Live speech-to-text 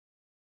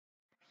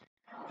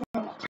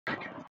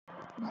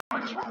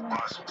as well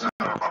buy some time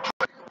on my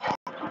plate.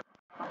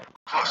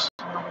 Plus,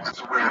 it's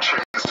a rare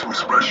chance to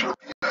express your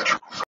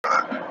theatrical side.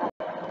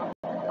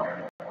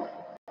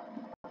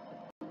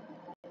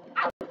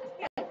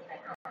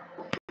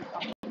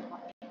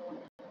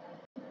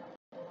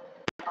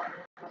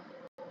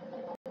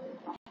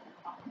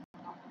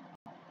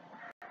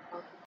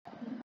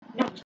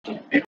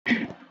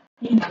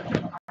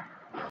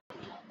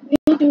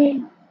 We're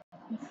doing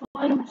the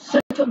final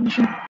setup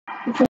mission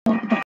before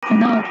the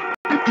finale.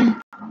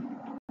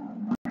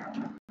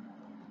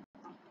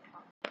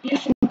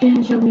 Yes,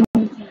 begins that we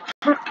need to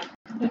hack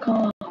the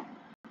car,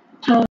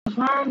 tell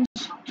fans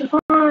to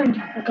find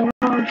the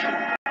garage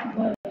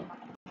where.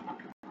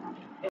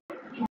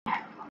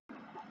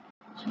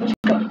 So let's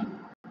go.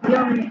 We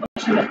are in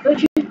Australia.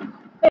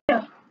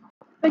 Yeah,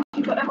 thank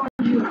you for everyone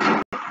who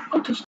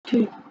got us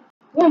to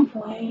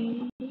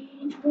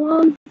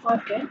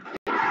 1.15k.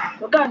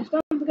 Well guys,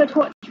 don't forget to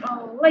watch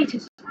our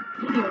latest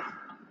video.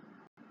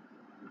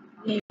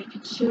 Yeah, you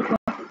can see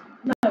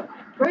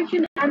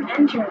breaking and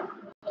entering.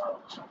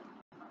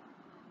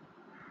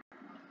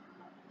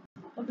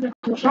 Don't forget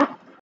to watch that.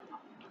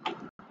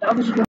 The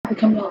others will be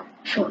coming out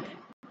shortly.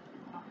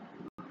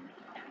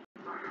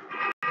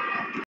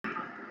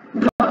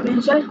 With that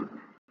being said,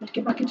 let's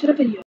get back into the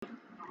video.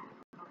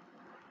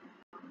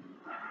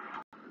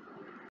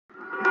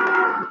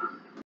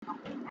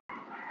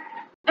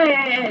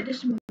 Hey,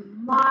 this is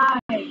my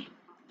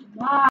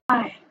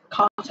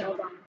cartel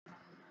run.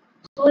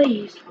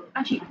 Please,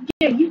 actually,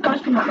 yeah, you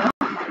guys can have that.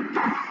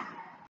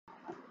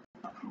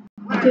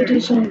 We could do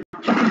some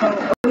talking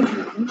about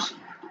overalls.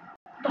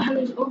 What the hell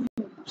is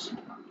overalls?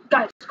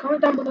 Guys,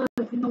 comment down below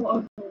if you know what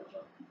overalls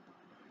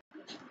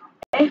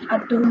are. A, I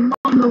do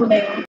not know what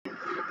they are.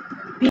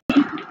 B,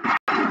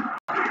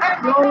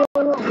 why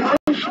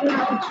should I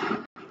have to?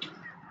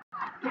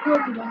 Look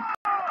what we done.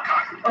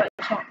 Alright,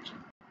 talked.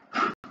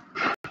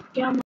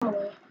 Get out of my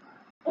way.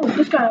 Oh,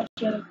 this guy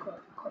actually had a car.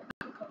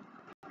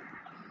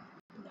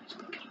 Nice,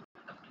 okay.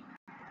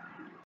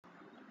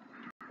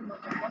 Oh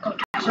my god,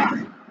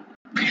 sorry.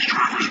 These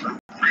drivers will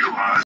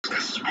realize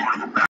this is part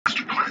of a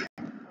master plan.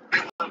 They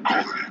won't call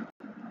it in.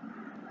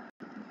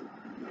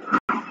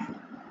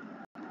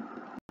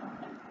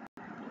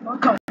 My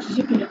car is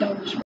zipping it down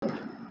this road.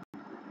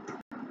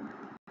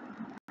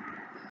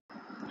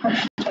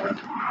 Hashtag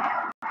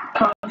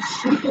car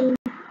zipping.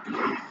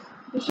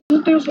 This is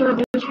the thing so that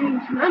you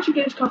can actually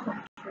get this car for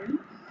free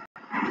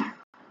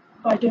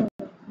by doing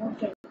one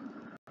thing.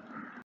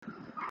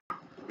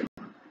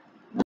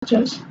 Not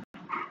just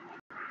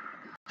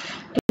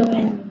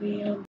doing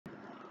the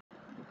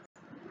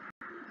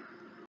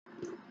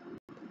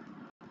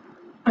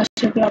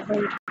SUV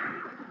upgrade.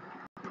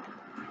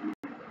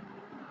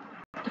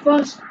 The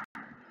first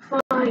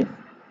 5,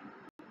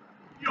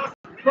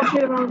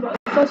 roughly around about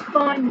the first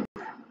 5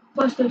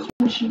 first those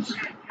missions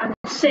and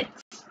the 6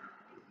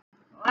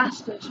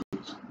 last those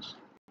missions.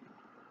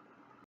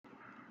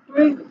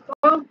 Move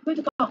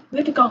the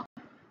car,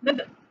 move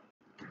it.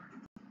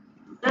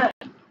 There.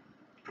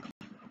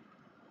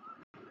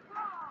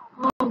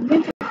 Oh,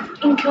 move it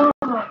in car,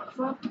 I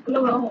forgot to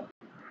blow it off.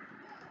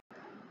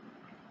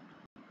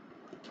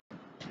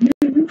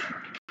 Move.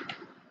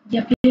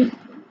 Yeah,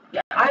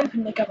 I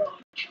opened the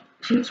garage.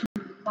 She's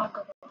my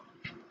garage.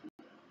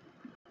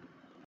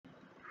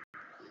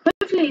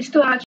 Hopefully it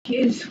still actually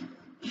is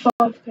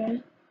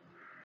 5k.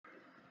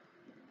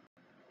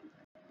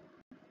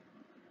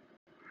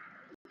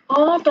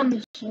 Oh, I've done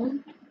this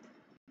one.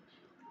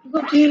 You've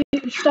got to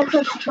stop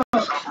those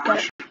trucks,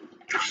 guys.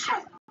 If so,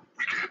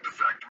 we can hit the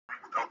factory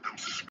without them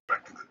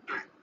suspecting a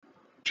thing.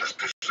 Just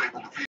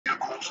disable the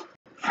vehicles,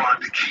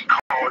 find the key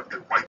card,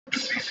 and wipe the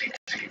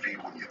CCTV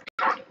when you're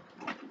done.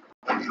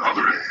 On the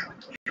other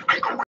hand, you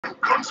can go in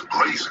guns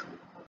blazing.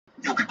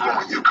 You'll be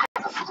blowing your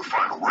cover for the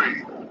final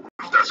raid.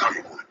 If that's how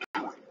you want to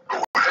do it,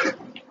 go ahead.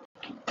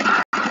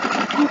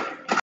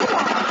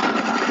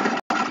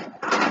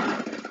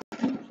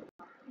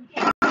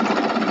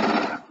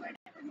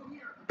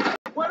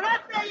 What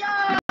up, they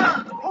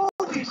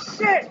holy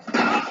shit!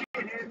 If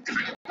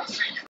anyone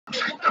see you,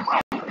 take them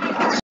out.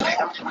 It's the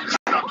only way to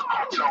stop the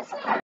cartel from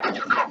blowing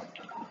your cover.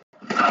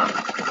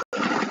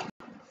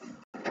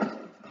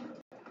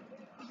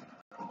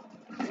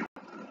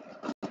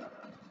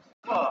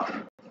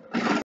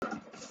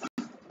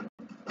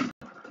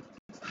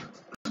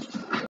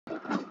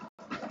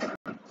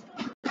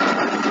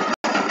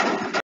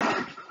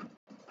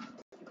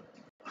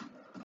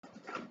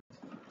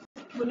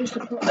 What is the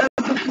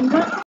pushing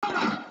that?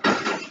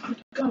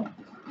 Let's go.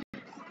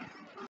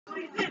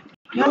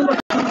 You haven't got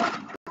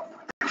time.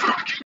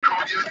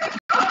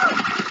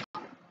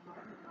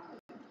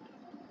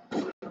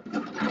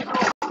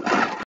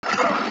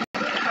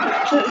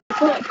 So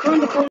it's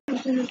kind of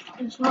pointless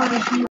as far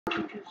as you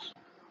because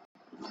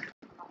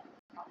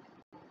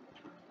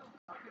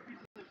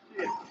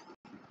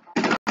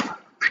They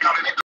got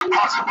any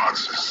deposit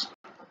boxes,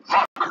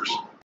 lockers.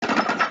 You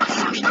can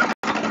search them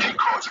for key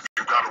cards if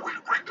you got a way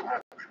to break them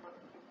open.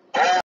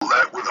 All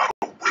that without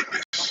a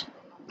witness.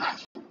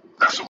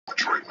 That's some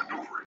Detroit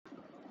maneuvering.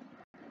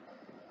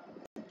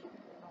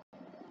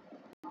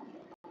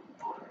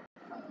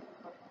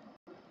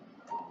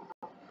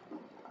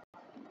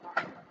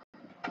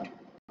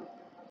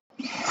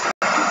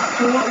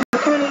 what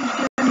we're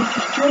currently doing is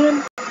just chilling.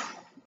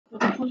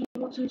 With the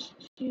possibilities,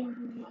 see if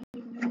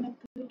we can make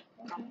good.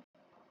 Okay.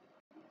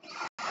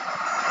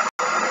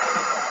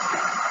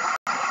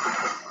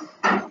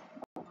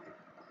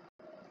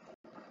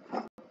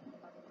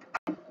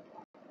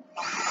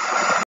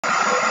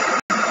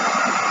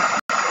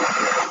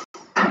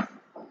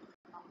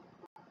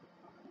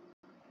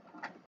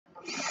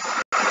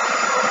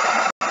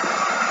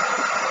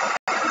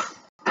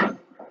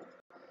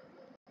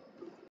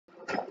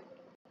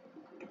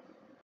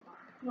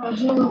 Right,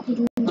 there's no good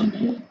ones in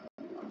here.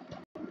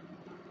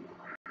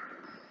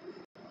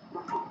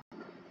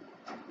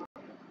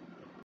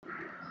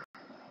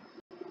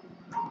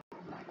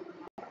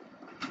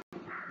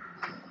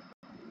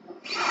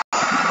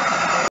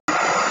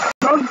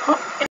 Don't pop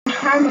and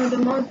hammer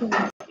them open.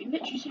 You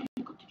literally said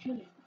you got to chill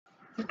it.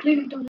 You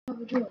clearly don't have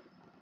a drill.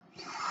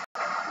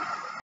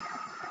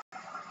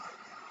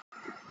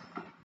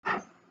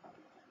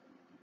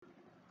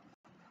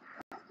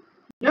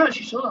 Yeah,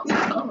 she saw that with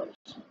the colours.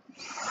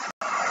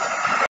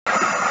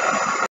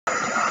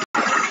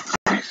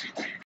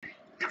 CCTV.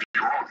 If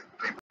you're on it,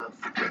 they won't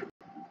forget.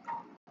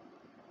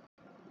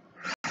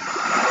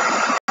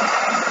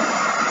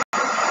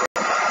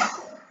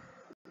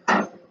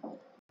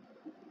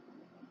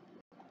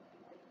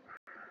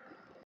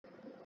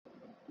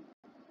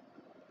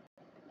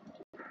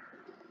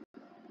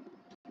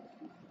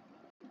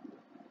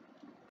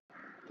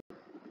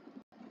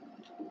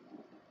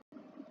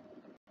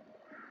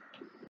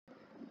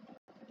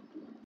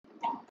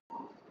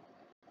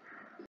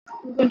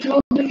 We control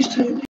these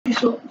two, these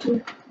sort of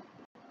two.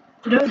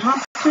 You don't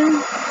have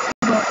to,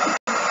 but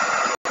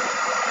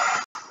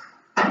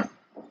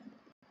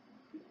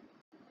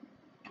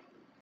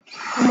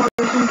I'm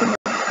already thinking about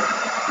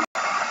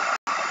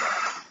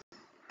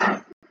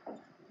it.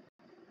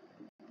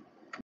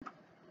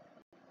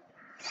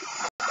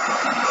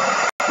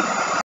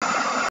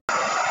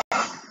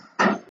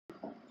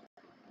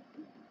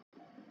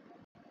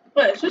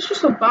 Wait, is this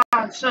just a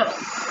bad setup?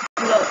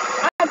 Look,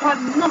 I've had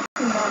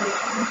nothing on this.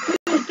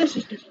 This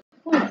is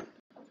disappointing.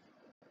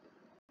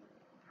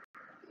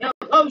 Yep,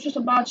 that was just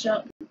a bad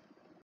setup.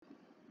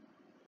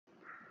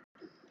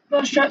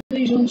 Let's check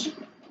these ones.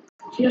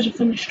 He hasn't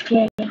finished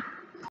clearly.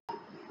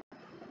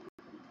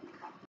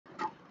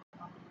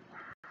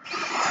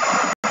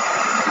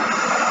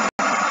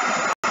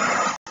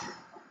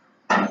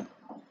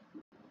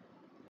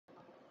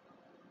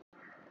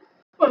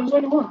 Well, there's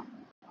only one.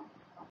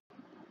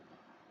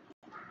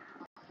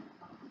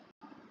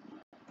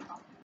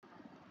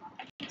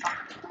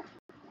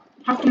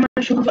 Have to make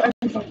sure we've got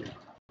everything.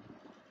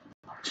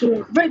 So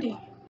we're ready.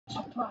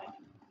 Supply.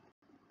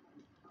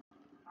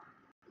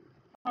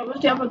 Alright,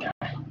 where's the other guy?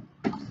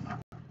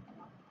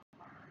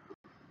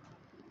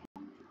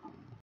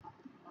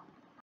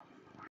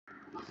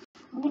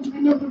 Would we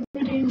know we're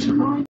ready in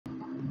supply?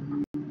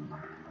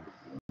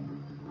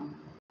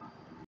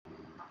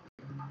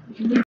 We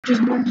can leave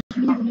just one just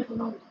leaving it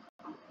alone.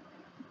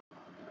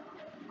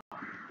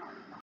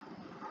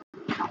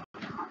 Be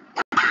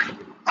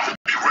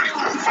ready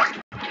for a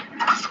fight,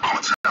 because the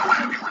cartel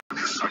have you in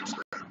their sights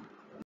now.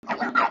 I'll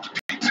work out the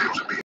details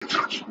and be in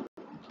touch.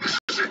 This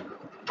is it.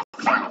 The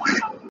final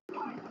hit.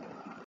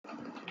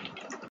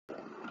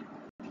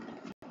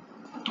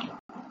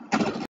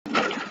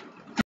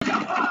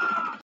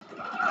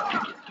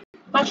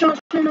 Last chance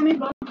to me,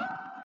 bud.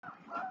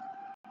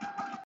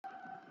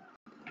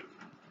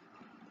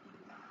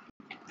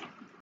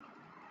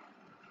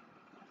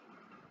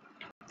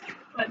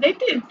 But they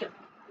did.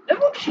 They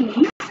were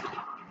actually.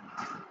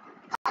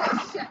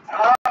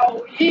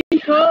 Ow, he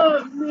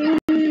hurt me.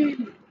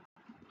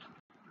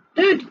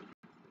 Dude,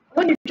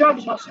 when your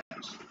driver's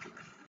license,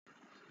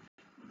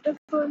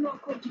 definitely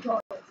not good to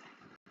drive.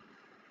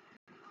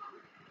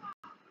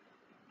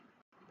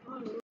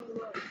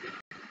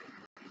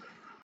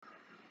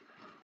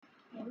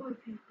 Yeah, a lot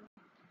of people.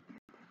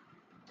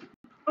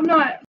 I'm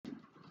not.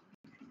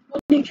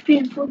 1 HP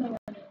in Fortnite right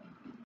now.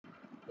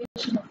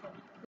 This is not fun.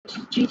 This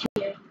is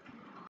GTA.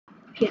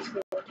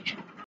 PS4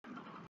 edition.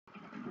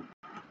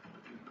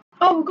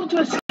 Oh, we got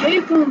to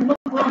escape room. Look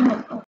what I'm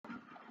on. Oh,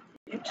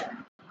 oops.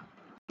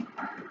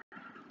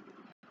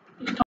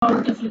 This car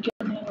will definitely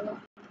get me out of.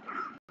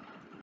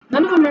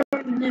 None of them are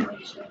even near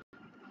me, so.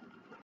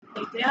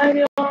 Take the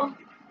area.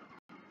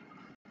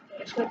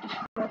 Let's go to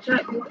watch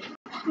that.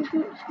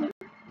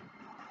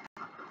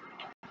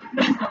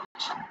 Mission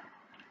points.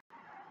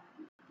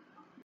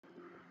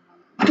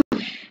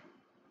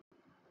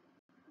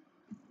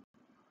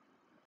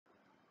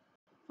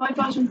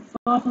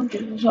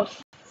 5,500 is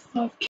off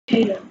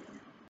 5k then.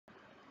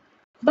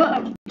 But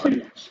I'm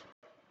pointless.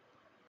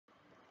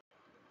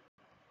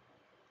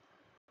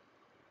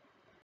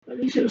 At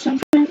least it was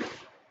something.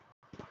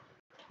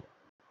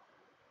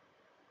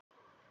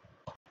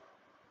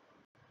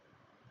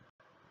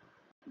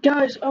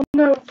 Guys, I'm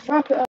gonna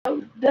wrap it up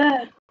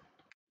there.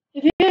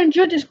 If you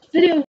enjoyed this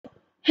video,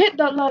 hit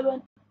that like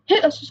button,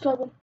 hit that subscribe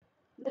button.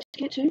 Let's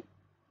get to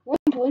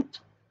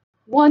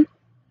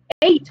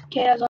 1.18k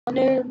as our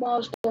new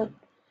milestone.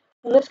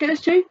 And let's get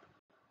this to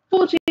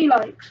 40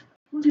 likes.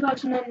 40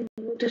 likes and then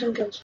we'll do some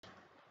kills.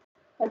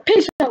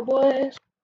 Peace out, boys.